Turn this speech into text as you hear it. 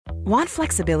Want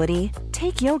flexibility?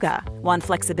 Take yoga. Want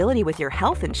flexibility with your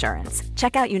health insurance?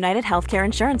 Check out United Healthcare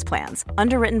Insurance Plans.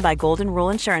 Underwritten by Golden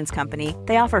Rule Insurance Company,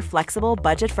 they offer flexible,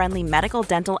 budget-friendly medical,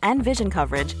 dental, and vision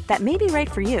coverage that may be right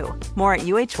for you. More at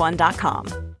uh1.com.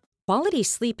 Quality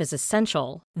sleep is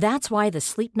essential. That's why the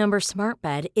Sleep Number Smart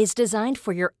Bed is designed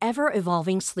for your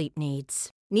ever-evolving sleep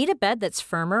needs. Need a bed that's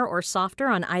firmer or softer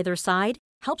on either side?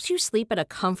 Helps you sleep at a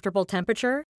comfortable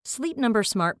temperature? Sleep Number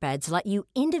Smart Beds let you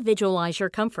individualize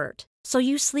your comfort, so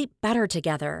you sleep better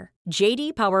together.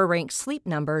 JD Power ranks Sleep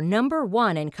Number number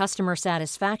 1 in customer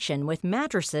satisfaction with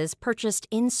mattresses purchased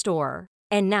in-store.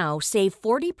 And now, save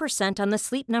 40% on the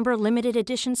Sleep Number Limited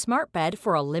Edition Smart Bed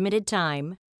for a limited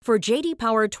time. For JD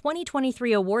Power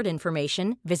 2023 award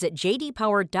information, visit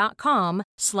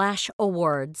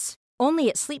jdpower.com/awards. Only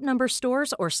at Sleep Number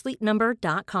stores or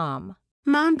sleepnumber.com.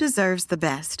 Mom deserves the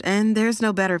best, and there's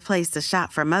no better place to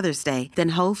shop for Mother's Day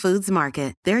than Whole Foods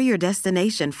Market. They're your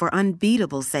destination for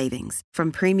unbeatable savings,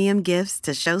 from premium gifts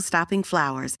to show-stopping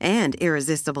flowers and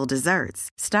irresistible desserts.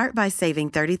 Start by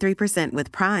saving 33%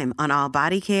 with Prime on all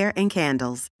body care and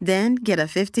candles. Then get a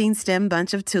 15-stem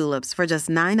bunch of tulips for just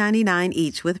 $9.99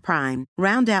 each with Prime.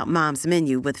 Round out Mom's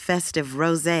menu with festive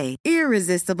rosé,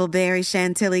 irresistible berry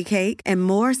chantilly cake, and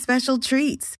more special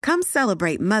treats. Come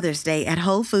celebrate Mother's Day at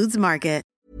Whole Foods Market.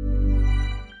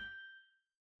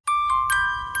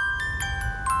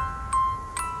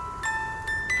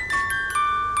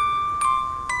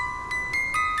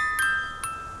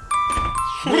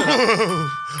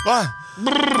 Va?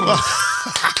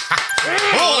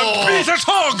 Biter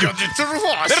tag! Det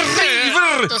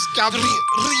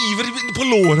river på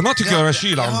låren tycker jag,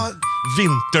 kylan.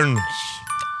 Vintern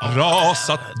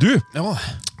rasat. Du,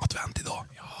 advent idag.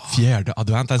 Fjärde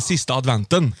advent, den sista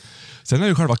adventen. Sen är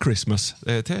det själva Christmas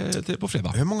till på fredag.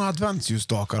 Hur många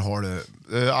adventsljusstakar har du?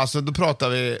 Alltså då pratar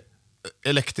vi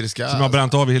elektriska. Som jag har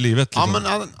bränt av i livet. Liksom. Ja,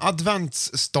 men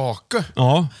adventsstake.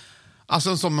 Ja.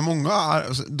 Alltså som med många,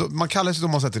 man kallar sig då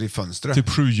man sätter i fönstret. Typ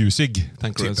 7-ljusig,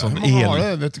 tänker du. En sån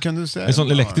el. Kan du säga? En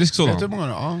sån elektrisk sådan. Vet du hur många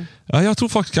det? Ja, jag tror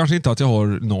faktiskt kanske inte att jag har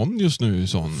någon just nu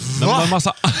sån. Va? En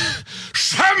massa...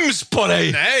 Skäms på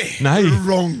dig! Nej.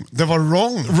 Det var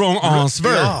wrong. Wrong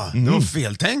answer. Ja, det var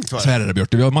fel tänkt. Så här är det,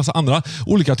 Björte. Vi har en massa andra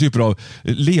olika typer av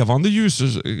levande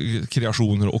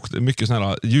ljuskreationer och mycket såna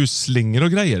här ljusslingor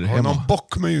och grejer hemma. Har någon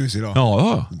bock med ljus idag?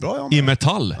 Ja. Bra, i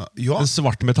metall. Ja. En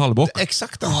svart metallbock.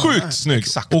 Exakt. Sjukt snygg.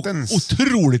 Och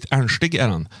otroligt ernstig är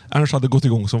den. Ernst hade gått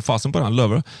igång som fasen på den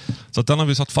löver. Så att den har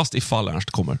vi satt fast ifall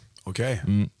Ernst kommer. Okej.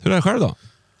 Hur är det själv då?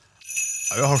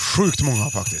 Jag har sjukt många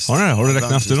faktiskt. Har du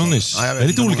räknat efter dem nyss? Nej, det är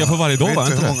lite olika för varje dag, va? Jag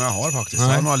vet inte hur många jag har faktiskt. Jag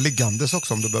har några liggandes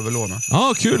också om du behöver låna.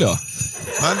 Ja, kul ja.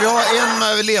 Men vi har en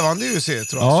med levande ljus i,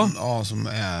 tror jag. Som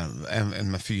är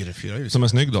en med fyra ljus. Som är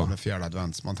snygg då? Med fjärde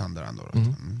advent, man tänder ändå.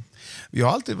 Vi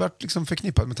har alltid varit liksom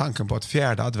förknippad med tanken på att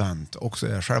fjärde advent också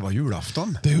är själva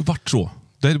julafton. Det har ju varit så.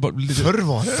 Det är bara lite...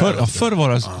 Förr var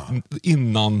det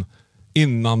innan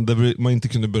man inte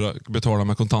kunde betala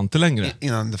med kontanter längre.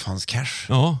 Innan det fanns cash.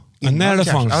 Ja, men när det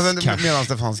fanns cash. Medan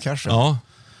det fanns cash. Ja.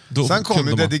 Sen kom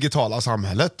ju det digitala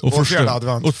samhället och fjärde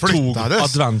advent och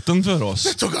flyttades. Tog adventen för oss.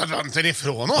 Det tog adventen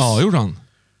ifrån oss. Ja, gjorde han.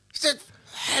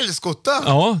 Helskotta.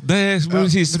 Ja, det är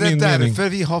precis min mening. Det är därför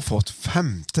vi har fått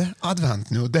femte advent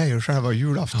nu och det är ju själva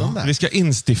julafton där. Vi ska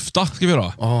instifta, ska vi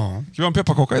göra. Ska vi ha en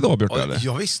pepparkaka idag, Björte?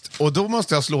 Ja, visst. Och då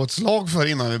måste jag slå ett slag för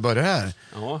innan vi börjar här.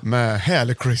 Med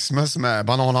Härlig Christmas med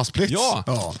Banana Splits. Ja.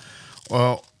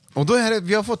 Och då är det,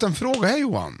 vi har fått en fråga här,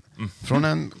 Johan. Från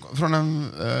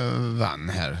en vän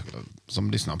här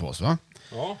som lyssnar på oss, va?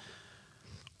 Ja.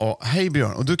 Och hej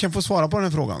Björn, och du kan få svara på den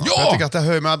här frågan. Ja! Jag tycker att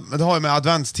det har med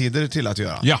adventstider till att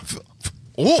göra. Ja.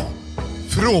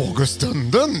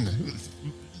 Frågestunden!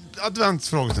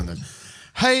 Adventsfrågestunden.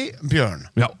 Hej Björn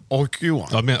och Johan.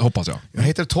 Ja, men, hoppas jag. Jag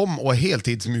heter Tom och är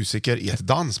heltidsmusiker i ett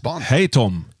dansband. Hej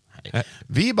Tom.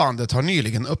 Vi i bandet har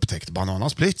nyligen upptäckt Banana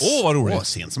Splits. Vad roligt.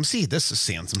 Sent som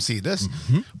sides.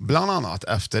 Bland annat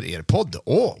efter er podd.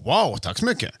 Wow, tack så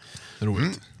mycket.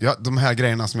 Roligt. Ja, de här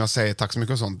grejerna som jag säger, tack så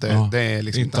mycket och sånt, det är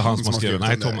liksom inte han som har skrivit.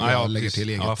 Nej, Tom, jag lägger till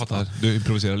eget. Ja, jag fattar. Du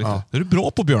improviserar lite. Det är du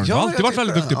bra på, Björn. Du har alltid varit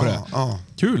väldigt duktig på det.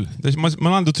 Kul.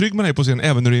 Man är ändå trygg med dig på scen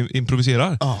även när du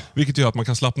improviserar. Vilket gör att man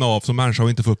kan slappna av som människa och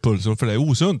inte få upp pulsen, för det är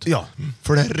osunt. Ja,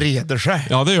 för det reder sig.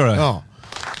 Ja, det gör det. Ja.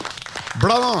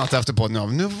 Bland annat efter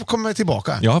podden. Nu kommer vi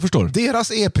tillbaka. Ja, jag förstår.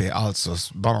 Deras EP, alltså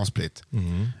Banana Split,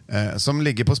 som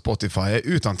ligger på Spotify, är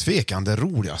utan tvekan det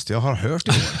roligaste jag har hört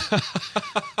i år.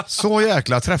 Så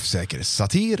jäkla träffsäker.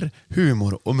 Satir,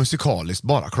 humor och musikaliskt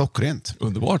bara klockrent.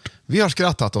 Underbart. Vi har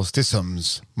skrattat oss till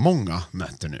sömns många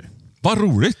nätter nu. Vad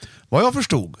roligt. Vad jag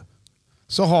förstod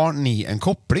så har ni en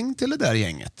koppling till det där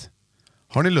gänget.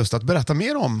 Har ni lust att berätta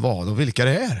mer om vad och vilka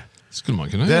det är? Skulle man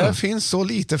kunna Det göra. finns så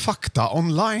lite fakta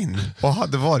online och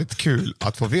hade varit kul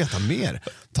att få veta mer.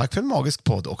 Tack för en magisk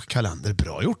podd och kalender.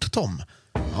 Bra gjort, Tom.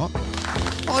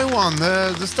 Ja, Johan,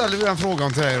 då ställer vi den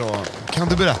frågan till dig då. Kan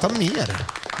du berätta mer?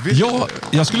 Ja,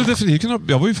 jag skulle definitivt kunna...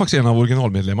 Jag var ju faktiskt en av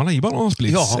originalmedlemmarna i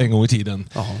Bananasplits en gång i tiden.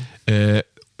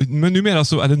 Men numera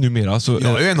så...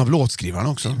 Jag är en av låtskrivarna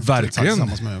också. Verkligen.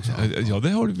 Tillsammans med mig också. Ja,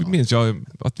 det minns jag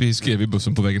att vi skrev i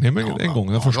bussen på vägen hem en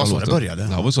gång. Den första det var så låten. det började.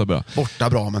 Ja, det var så det började. Borta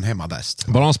bra, men hemma bäst.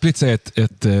 Bananasplits är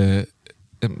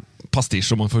en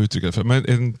pastisch, om man får uttrycka det för.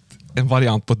 Men en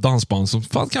variant på ett dansband som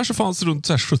kanske fanns runt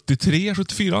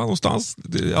 73-74 någonstans.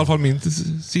 I alla fall min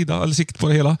sida, eller sikt på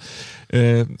det hela.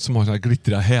 Som har så här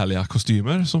glittriga, härliga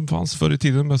kostymer som fanns förr i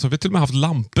tiden. Men så har vi till och med haft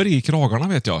lampor i kragarna,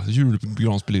 vet jag.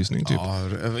 Julgransbelysning typ. Ja,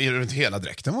 runt hela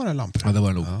dräkten var det lampor. Ja, det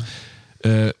var det nog.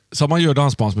 Så man gör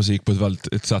dansbandsmusik på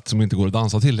ett sätt som inte går att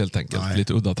dansa till helt enkelt. Nej.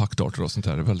 Lite udda taktarter och sånt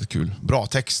där. Det är väldigt kul. Bra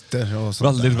texter och sånt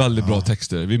Väldigt, där. väldigt bra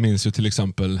texter. Vi minns ju till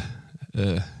exempel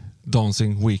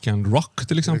Dancing Weekend Rock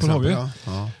till exempel har vi.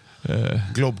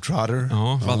 Globetrotter.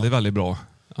 Ja, väldigt, väldigt bra.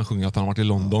 Han sjunger att han har varit i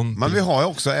London. Men vi har ju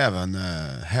också även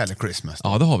Härlig Christmas. Då.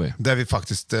 Ja, det har vi. Där vi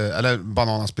faktiskt, eller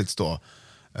Bananasplits då,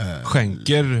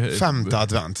 skänker... femte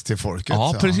advent till folket.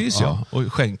 Ja, precis ja.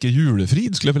 Och skänker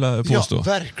julefrid skulle jag vilja påstå. Ja,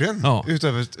 verkligen. Ja.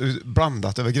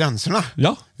 Blandat över gränserna.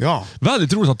 Ja.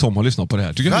 Väldigt roligt att Tom har lyssnat på det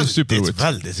här. Tycker jag det är superroligt.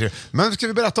 Väldigt trevligt. Men ska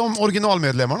vi berätta om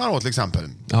originalmedlemmarna då till exempel?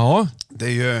 Ja. Det är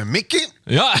ju Mickey.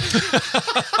 Ja.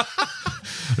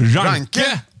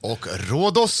 Ranke och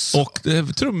Rhodos. Och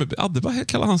Adde, vad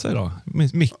kallar han sig då?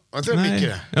 Jag tror Micke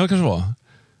det. Ja, kanske var.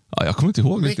 Ja, jag kommer inte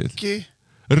ihåg riktigt. Mickey.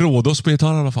 Rhodos på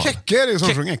gitarr i alla fall. Kecke är det som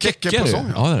sjunger. Kecke på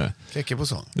sång. Ja, det är det. Kecke på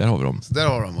sång. Där har vi dem. Där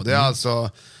har de. Och det är alltså,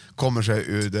 kommer sig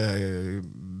ur det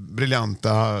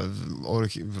briljanta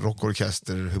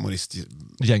rockorkester,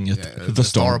 Gänget The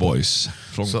Starboys.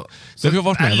 Så vi har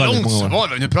varit med väldigt många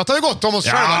år. Nu pratar vi gott om oss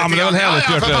själva. Ja, men det är väl härligt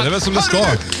gjort det. Det är väl som det ska.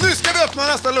 Nu ska vi öppna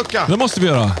nästa lucka. Det måste vi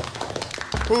göra.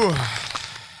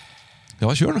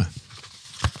 Ja, kör nu.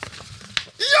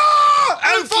 Ja!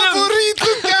 En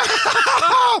favoritlucka!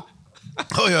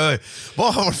 Oj.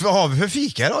 Vad har vi för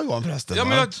fika idag, Johan, förresten? Ja,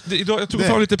 men jag tror vi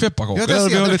tar lite pepparkakor. Ja,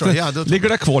 det ser jag. Ligger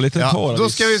det kvar lite paradis? Då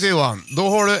ska vi se, Johan. Då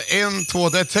har du 1, 2,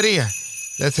 det är 3.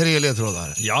 Det är 3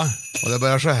 ledtrådar. Ja. Och det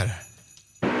börjar så här.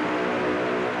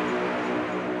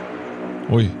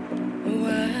 Oj.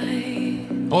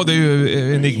 Ja, det är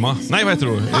ju Enigma. Nej, vad heter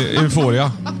du?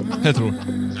 Euphoria. Heter du?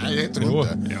 Nej, det heter du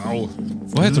inte. Ja.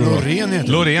 Vad heter du? Loreen heter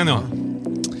du. Loreen, ja.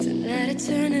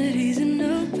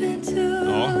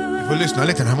 Vi får lyssna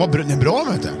lite. Den är bra,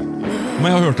 vet du.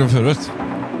 Men jag har hört den förut.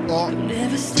 Ja.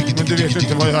 Men du vet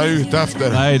inte vad jag är ute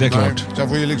efter. Nej, det är klart. Så jag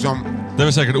får ju liksom... Det är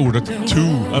väl säkert ordet to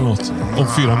eller något. Om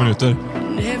 4 minuter.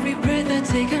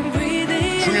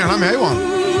 Sjung gärna med, Johan.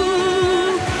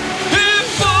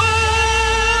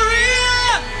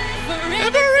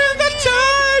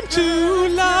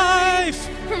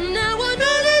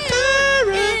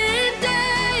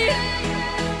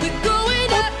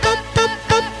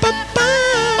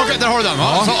 Okej, där har du den,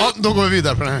 va? Så, då går vi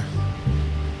vidare på den här.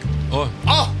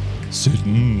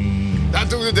 Där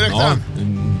tog du direkt den.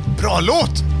 Bra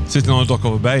låt! Sitting on a dock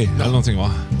of a bay. Eller någonting,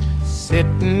 va?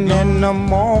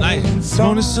 Nej.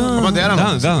 Ja, men det är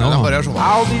den börjar så.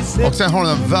 Och sen har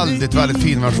den en väldigt, väldigt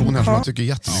fin version här som jag tycker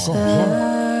jättemycket om.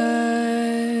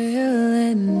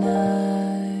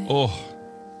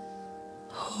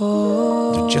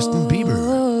 Justin Bieber.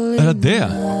 Är det det?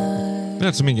 Det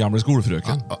är som min gamla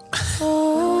skolfröken.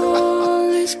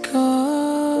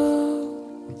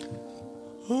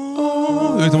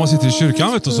 Du vet, när man sitter i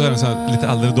kyrkan, vet du, så är det en så här lite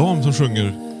äldre dam som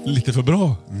sjunger lite för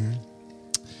bra.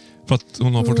 För att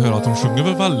hon har fått höra att hon sjunger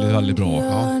väl väldigt, väldigt bra.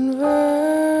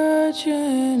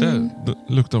 Det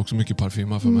luktar också mycket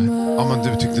parfym här för mig. Ja, men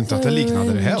du tyckte inte att det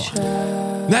liknade det här, va?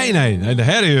 Nej. Det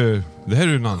här är ju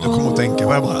en annan. Jag kom att tänka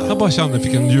på det bara. Jag bara kände,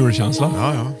 fick en julkänsla.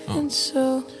 Ja.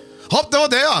 Hopp, det var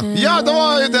det, ja. Ja, det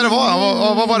var det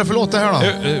var. Vad var det för låt det här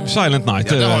då? Silent Night.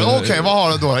 Okej, vad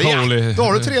har du då? Ja, då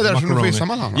har du 3 där som du får gissa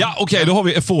mellan. Ja, okej, då har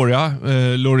vi Euphoria,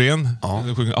 Loreen. Är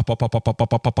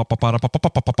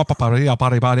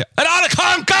det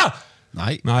Kalanka?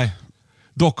 Nej.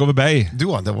 Dock of a Bay.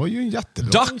 Du, det var ju en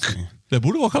jättebra. Duck. Det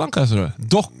borde vara Kalanka, så det.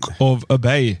 Dock of a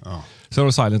Bay. Så har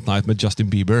du Silent Night med Justin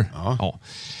Bieber. Ja.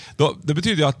 Det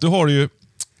betyder ju att du har ju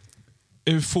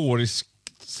euforisk.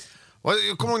 Kommer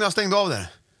du ihåg när jag stängde av det?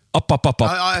 Upp.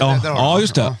 Ja,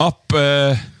 just det.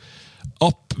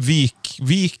 Upp,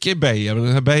 vik är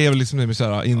Bay. Bay är väl liksom det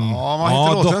såhär in. Ja, vad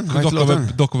heter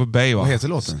låten? Dock of a Bay, va? Vad heter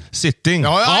låten? Sitting.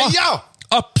 Ja.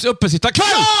 Uppe sitta kväll.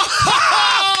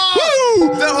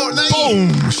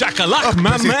 Boom! Shakalak,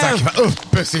 man.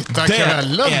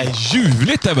 Uppesittarkvällen. Det är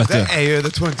ljuvligt det, vet du. Det är ju the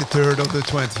 23rd of the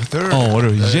 23rd. Ja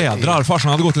du, jädrar.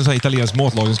 Farsan hade gått en sån här italiensk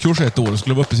matlagningskurs ett år och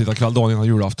skulle vara uppesittarkväll dagen innan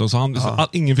julafton. Så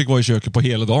ingen fick vara i köket på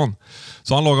hela dagen.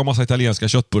 Så han lagade massa italienska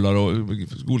köttbullar och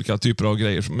olika typer av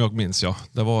grejer som jag minns. Ja.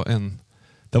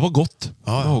 Det var gott.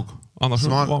 Ja. Annars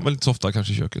var han väl inte så ofta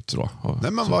kanske i köket, tror jag.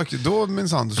 Nej, men då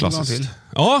minsann, då slog han till.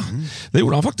 Ja, det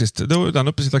gjorde han faktiskt. Det var den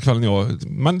uppesittarkvällen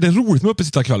Men det är roligt med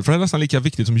uppesittarkväll, för det är nästan lika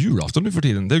viktigt som julafton nu för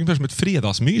tiden. Det är ungefär som ett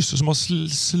fredagsmys som har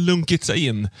slunkit sig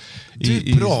in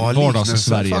i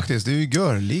vardags-Sverige. Faktiskt. Det är ju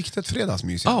görlikt ett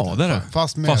fredagsmys. Ja, det är det.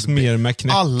 Fast mer med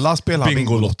knäpp. Alla spelar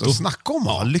Bingolotto. Snacka om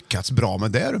att ha lyckats bra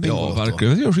med det. Ja,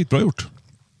 verkligen. Det är skitbra gjort.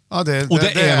 Ja, det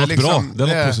är något liksom, bra.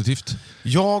 Det är något positivt.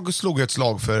 Jag slog ett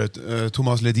slag för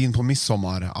Thomas Ledin på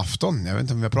midsommarafton. Jag vet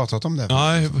inte om vi har pratat om det.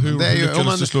 Nej, hur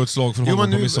lyckades du slå ett slag för honom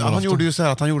på midsommarafton? Han gjorde ju så här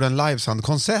att han gjorde en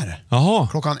livesand-konsert. Jaha.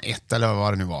 Klockan 1 eller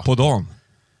vad det nu var. På dagen?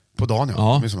 På dagen,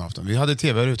 ja. Midsommarafton. Vi hade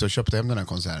tv ute och köpte hem den här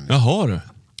konserten. Jaha du.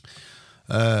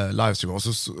 Livestream. Och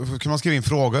så kunde man skriva in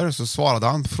frågor, så svarade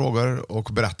han på frågor och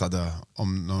berättade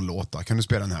om någon låt. Kan du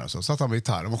spela den här? Så satt han med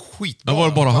gitarr. Det var skitbra. Det var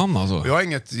det bara han alltså? Jag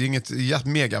är inget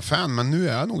mega-fan, men nu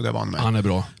är jag nog det van med. Han är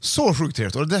bra. Så sjukt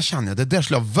trevligt. Och det där känner jag, det där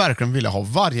skulle jag verkligen vilja ha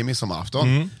varje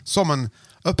midsommarafton. Som en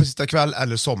uppesittarkväll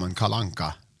eller som en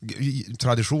kalanka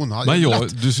tradition. Men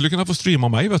du skulle kunna få streama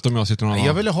mig, vet du, om jag sitter någon annan.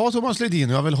 Jag vill ha Thomas Ledin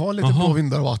och jag vill ha lite blå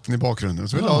vindar och vatten i bakgrunden.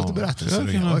 Så vill jag ha lite berättelser.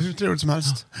 Hur trevligt som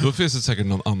helst. Då finns det säkert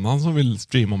någon annan som vill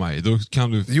streama mig. Då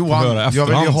kan du Johan, höra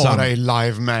efterhand. Jag vill ju ha dig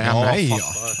live med mig.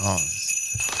 Ja.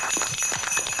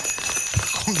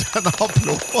 Kom det en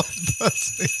applåd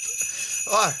plötsligt.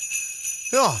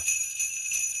 Ja.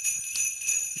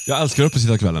 Jag älskar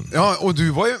uppesittarkvällen. Ja, och du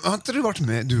var ju, har inte du varit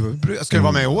med? Ska du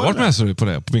vara med i år? Jag har varit med så på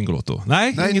det, på Bingolotto.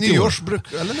 Nej, inget nyårsbruk,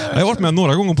 eller? Jag har varit med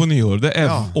några gånger på nyår. Det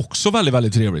är också väldigt,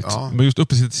 väldigt trevligt. Ja. Men just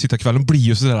uppesittarkvällen blir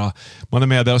ju sådär, man är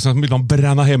med där och sen vill man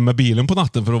bränna hem med bilen på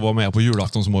natten för att vara med på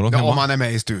julaftonsmorgon. Ja, man är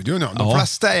med i studion. Ja. De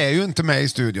flesta är ju inte med i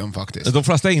studion faktiskt. De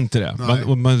flesta är inte det.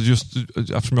 Men just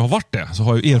eftersom jag har varit det så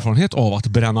har jag erfarenhet av att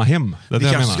bränna hem. Det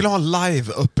vi kanske skulle ha en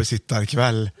live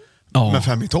uppesittarkväll. Med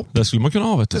 5 i topp. Det skulle man kunna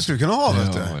ha, vet du. Det skulle kunna ha,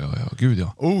 vet du. Ja. Gud,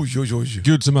 ja. Oj.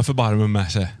 Gud som är förbarmad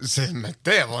med sig.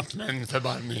 Det var inte en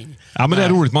förbarmning. Ja, men det är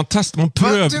roligt. Man testar, man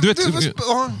prövar. Du vet,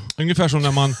 ungefär som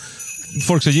när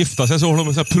folk ska gifta sig så har de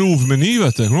en sån här provmeny,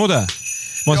 vet du. Kommer du det?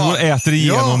 Man så äter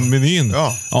igenom menyn.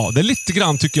 Ja, det är lite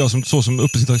grann, tycker jag, så som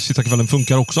uppesittarkvällen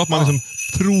funkar också. Att man liksom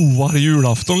provar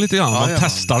julafton lite grann. Man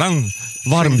testar den.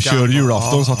 Varmkör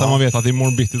julafton så att man vet att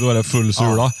imorgon bitti då är det full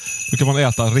sula. Då kan man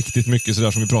äta riktigt mycket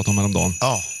sådär som vi pratade om häromdagen.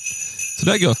 Ja. Så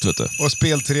det är gött, vet du. Och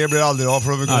spel 3 blir aldrig av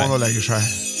för då går man och lägger sig.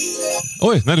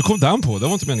 Oj, nej, du kom den på. Det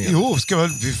var inte meningen. Jo,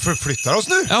 vi förflyttar oss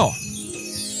nu? Ja.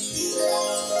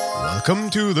 Welcome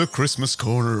to the Christmas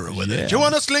corner with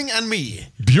Johan Östling and me.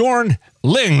 Björn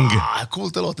Ling.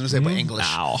 Coolt det låter när du säger på engelsk.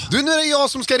 Du, nu är det jag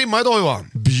som ska rimma idag, Johan.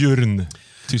 Björn.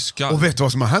 Tyska. Och vet du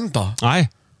vad som har hänt då? Nej.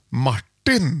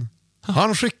 Martin.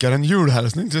 Han skickar en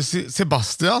julhälsning till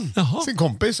Sebastian, sin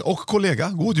kompis och kollega.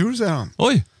 God jul, säger han.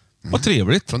 Oj, vad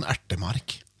trevligt. Från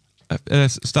Ärtemark.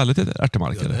 Stället heter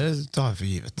Ärtemark, eller? Det tar jag för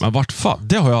givet. Men vart fan?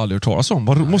 Det har jag aldrig hört talas om.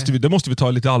 Det måste vi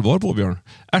ta lite allvar på, Björn.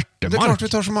 Ärtemark. Det är klart vi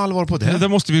tar som allvar på det. Det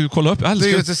måste vi kolla upp. Det är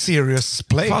ju ett serious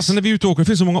place. Fast när vi är ute och åker, det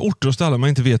finns så många orter och ställen man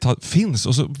inte vet att finns.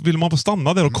 Och så vill man få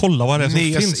stanna där och kolla vad det är som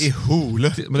finns. Nes i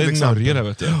Hole. Men det är Norge det,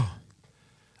 vet du.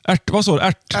 Vad sa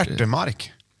du?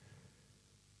 Ärtemark.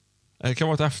 Det kan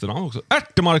vara ett efternamn också.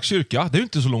 Ärtemark kyrka, det är ju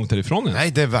inte så långt härifrån.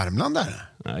 Nej, det är Värmland där.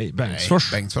 Nej,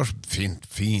 Bengtsfors. Bengtsfors,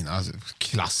 fin. Alltså,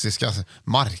 klassiska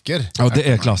marker. Ja, det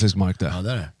är klassisk mark det. Ja,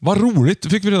 det är det. Vad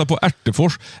roligt, fick vi reda på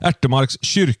Ärtemarks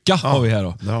kyrka har vi här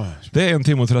då. Det är 1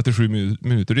 timme och 37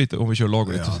 minuter dit om vi kör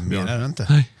lagligt. Ja, mer är det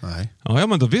inte. Nej. Ja,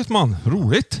 men då vet man.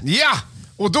 Roligt. Ja!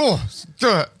 Och då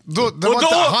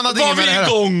var vi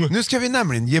igång! Nu ska vi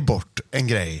nämligen ge bort en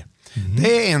grej.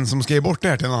 Det är en som ska ge bort det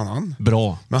här till en annan.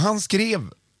 Bra. Men han skrev,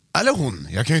 eller hon,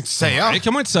 jag kan ju inte säga. Nej, det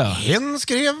kan man inte säga. Hen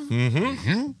skrev.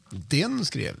 Den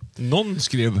skrev. Någon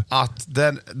skrev. Att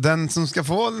den som ska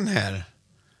få den här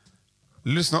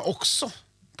lyssnar också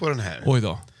på den här. Oj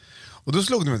då. Och då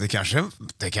slog det mig att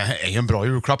det är en bra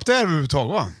julklapp det här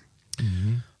överhuvudtaget, va?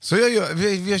 Så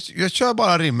jag kör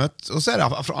bara rimmet och så är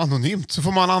det anonymt. Så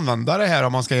får man använda det här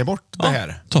om man ska ge bort det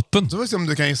här. Toppen. Så får vi se om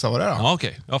du kan gissa vad det är då. Ja,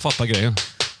 okej. Jag fattar grejen.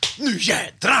 Nu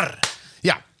jädrar!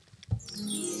 Ja.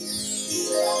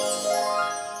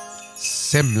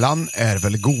 Semlan är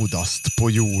väl godast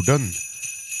på jorden.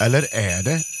 Eller är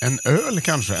det en öl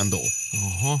kanske ändå?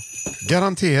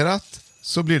 Garanterat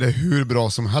så blir det hur bra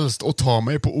som helst att ta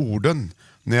mig på orden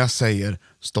när jag säger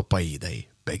stoppa i dig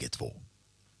bägge två.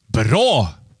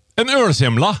 Bra! En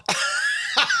ölsemla.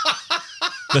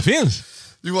 Det finns.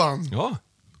 Johan, Ja.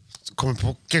 kommer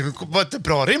på... Var det ett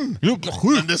bra rim? Jo,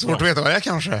 Men det är svårt att veta vad det är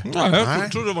kanske. Nej,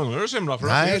 jag trodde det var en semla.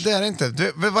 Nej, det är det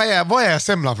inte. Vad är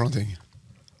semla för någonting?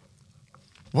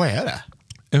 Vad är det?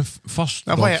 En Ja,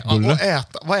 fastlagsbulle.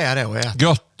 vad är det att äta?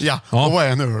 Gött. Ja, Ja. och vad är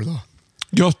en öl då?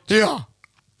 Gött. Ja.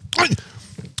 Oj!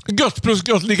 Gött plus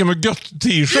gött lika med gött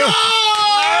t-shirt.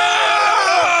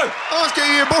 Jag ska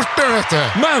ge bort det, vet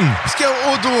du. Men!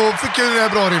 Och då fick jag det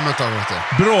bra rimmet då, vet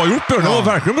du. Bra gjort Björn, det var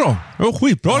verkligen bra. Det var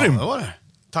skitbra rim. det var det.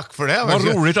 Tack för det. Vad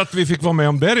roligt att vi fick vara med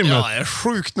om det rimmet. Ja, jag är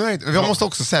sjukt nöjd. Jag måste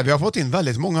också säga, vi har fått in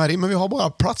väldigt många rim, men vi har bara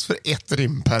plats för ett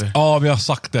rim per... Ja, vi har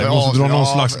sagt det. Vi måste dra någon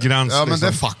slags gräns. Ja, men det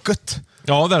är liksom. facket.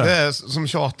 Ja, det är Det det. är som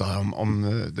tjatar om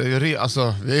det är ju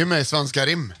alltså, vi är ju med i Svenska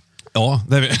rim. Ja,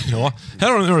 det är vi. Ja.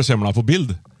 Här har du en ölsemla på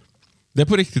bild. Det är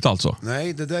på riktigt alltså.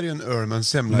 Nej, det där är ju en öl med en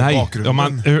semla i Nej,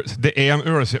 bakgrunden. det är en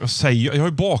ölsemla. Jag har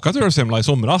ju bakat ölsemla i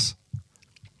somras.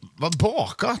 Vad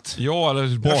bakat? Ja, eller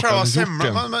Ja, bakat. själva gjort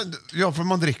semlan, den. ja, för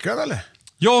man dricker den eller?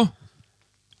 Ja,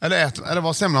 Eller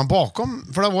var semlan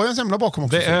bakom? För det var ju en semla bakom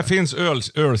också. det finns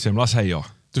ölsemla säger jag.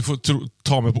 Du får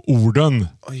ta mig på orden.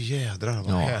 Åh jädrar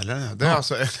vad Ja. härlig den är. Det är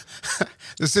alltså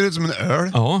det ser ut som en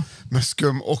öl Ja. med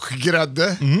skum och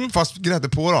grädde. Fast grädde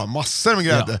på då. Massor med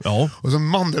grädde. Ja. Och så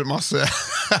mandelmassor.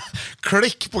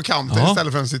 Klick på kanten Ja.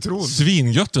 istället för en citron.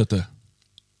 Svingött vet du.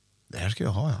 Det här ska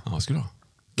jag ha, ja. Ja, ska du ha.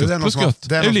 Det är Gött någon plus som har- gött.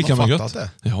 det är Det är någon lika som har med fattat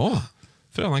gött. det. Ja,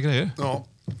 fräna grejer. Ja.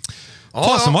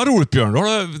 Fasen vad roligt Björn,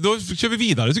 då kör vi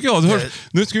vidare tycker jag.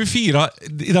 Nu ska vi fira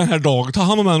i den här dagen, ta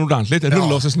hand om den ordentligt,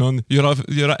 rulla oss i snön,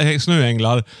 göra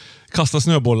snöänglar, kasta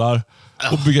snöbollar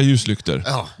och bygga ljuslyktor.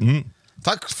 Ja.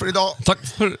 Tack för idag. Tack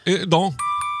för idag.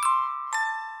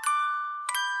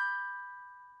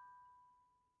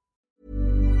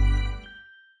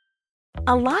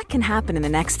 A lot can happen in the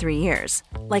next 3 years.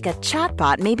 Like a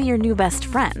chatbot may be your new best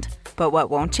friend. But what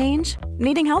won't change?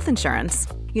 Needing health insurance.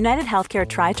 United Healthcare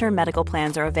Tri-Term Medical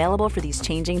Plans are available for these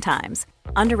changing times.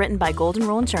 Underwritten by Golden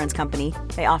Rule Insurance Company,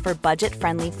 they offer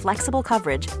budget-friendly, flexible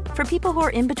coverage for people who are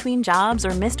in between jobs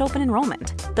or missed open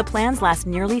enrollment. The plans last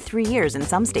nearly 3 years in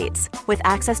some states, with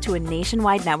access to a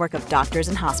nationwide network of doctors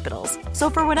and hospitals. So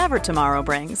for whatever tomorrow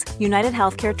brings, United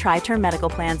Healthcare Tri-Term Medical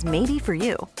Plans may be for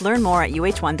you. Learn more at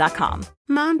uh1.com.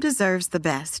 Mom deserves the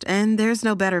best, and there's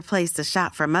no better place to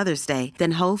shop for Mother's Day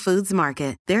than Whole Foods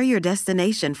Market. They're your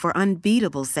destination for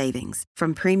unbeatable savings,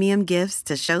 from premium gifts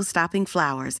to show-stopping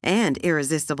flowers and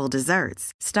irresistible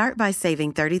desserts. Start by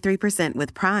saving 33%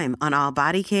 with Prime on all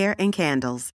body care and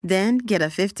candles. Then get a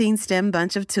 15-stem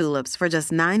bunch of tulips for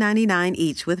just $9.99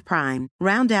 each with Prime.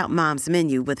 Round out Mom's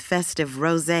menu with festive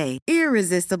rosé,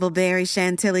 irresistible berry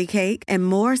chantilly cake, and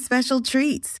more special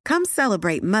treats. Come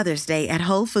celebrate Mother's Day at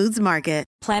Whole Foods Market.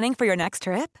 Planning for your next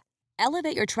trip?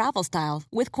 Elevate your travel style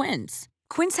with Quince.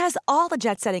 Quince has all the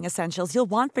jet-setting essentials you'll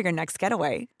want for your next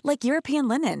getaway, like European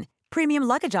linen, premium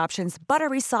luggage options,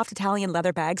 buttery soft Italian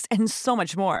leather bags, and so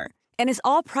much more. And is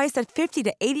all priced at 50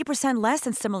 to 80% less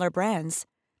than similar brands.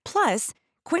 Plus,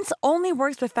 Quince only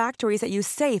works with factories that use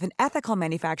safe and ethical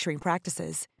manufacturing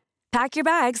practices. Pack your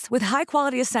bags with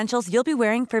high-quality essentials you'll be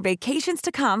wearing for vacations to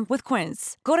come with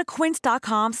Quince. Go to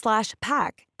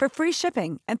quince.com/pack for free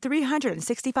shipping and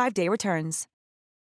 365-day returns.